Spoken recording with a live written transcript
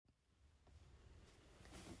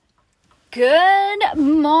Good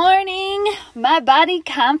morning, my body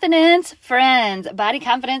confidence friends. Body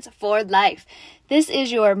confidence for life. This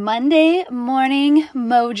is your Monday morning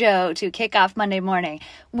mojo to kick off Monday morning.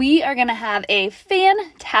 We are going to have a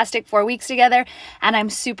fantastic 4 weeks together, and I'm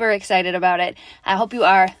super excited about it. I hope you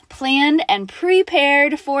are planned and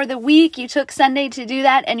prepared for the week. You took Sunday to do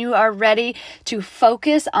that, and you are ready to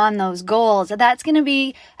focus on those goals. That's going to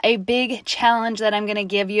be a big challenge that I'm going to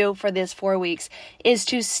give you for this 4 weeks, is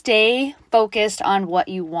to stay focused on what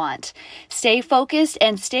you want. Stay focused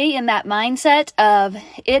and stay in that mindset of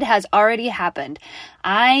it has already happened.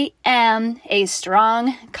 I am a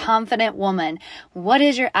strong, confident woman. What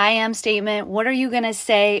is your I am statement? What are you going to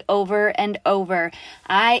say over and over?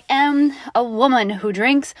 I am a woman who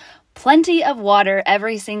drinks plenty of water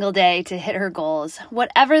every single day to hit her goals.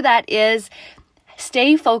 Whatever that is,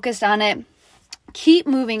 stay focused on it. Keep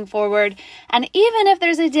moving forward. And even if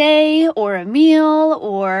there's a day or a meal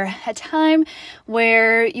or a time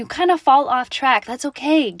where you kind of fall off track, that's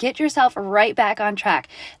okay. Get yourself right back on track.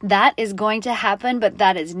 That is going to happen, but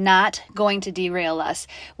that is not going to derail us.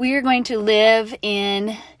 We are going to live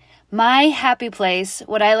in my happy place.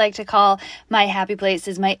 What I like to call my happy place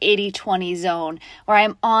is my 80-20 zone, where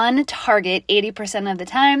I'm on target 80% of the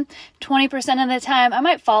time. 20% of the time, I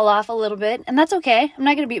might fall off a little bit, and that's okay. I'm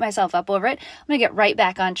not going to beat myself up over it. I'm going to get right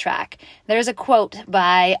back on track. There's a quote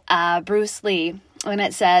by Bruce Lee, and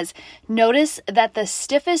it says, "Notice that the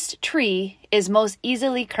stiffest tree is most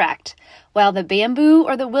easily cracked, while the bamboo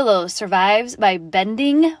or the willow survives by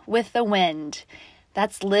bending with the wind."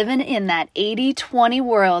 That's living in that 80-20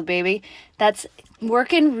 world, baby. That's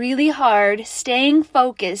working really hard, staying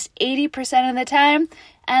focused 80% of the time,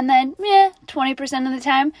 and then 20% of the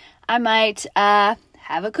time, I might have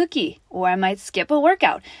a cookie or I might skip a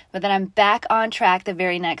workout, but then I'm back on track the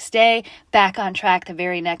very next day, back on track the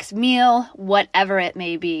very next meal, whatever it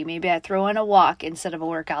may be. Maybe I throw in a walk instead of a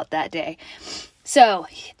workout that day. So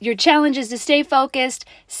your challenge is to stay focused,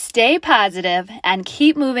 stay positive, and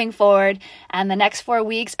keep moving forward. And the next 4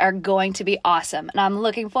 weeks are going to be awesome. And I'm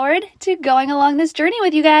looking forward to going along this journey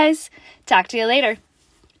with you guys. Talk to you later.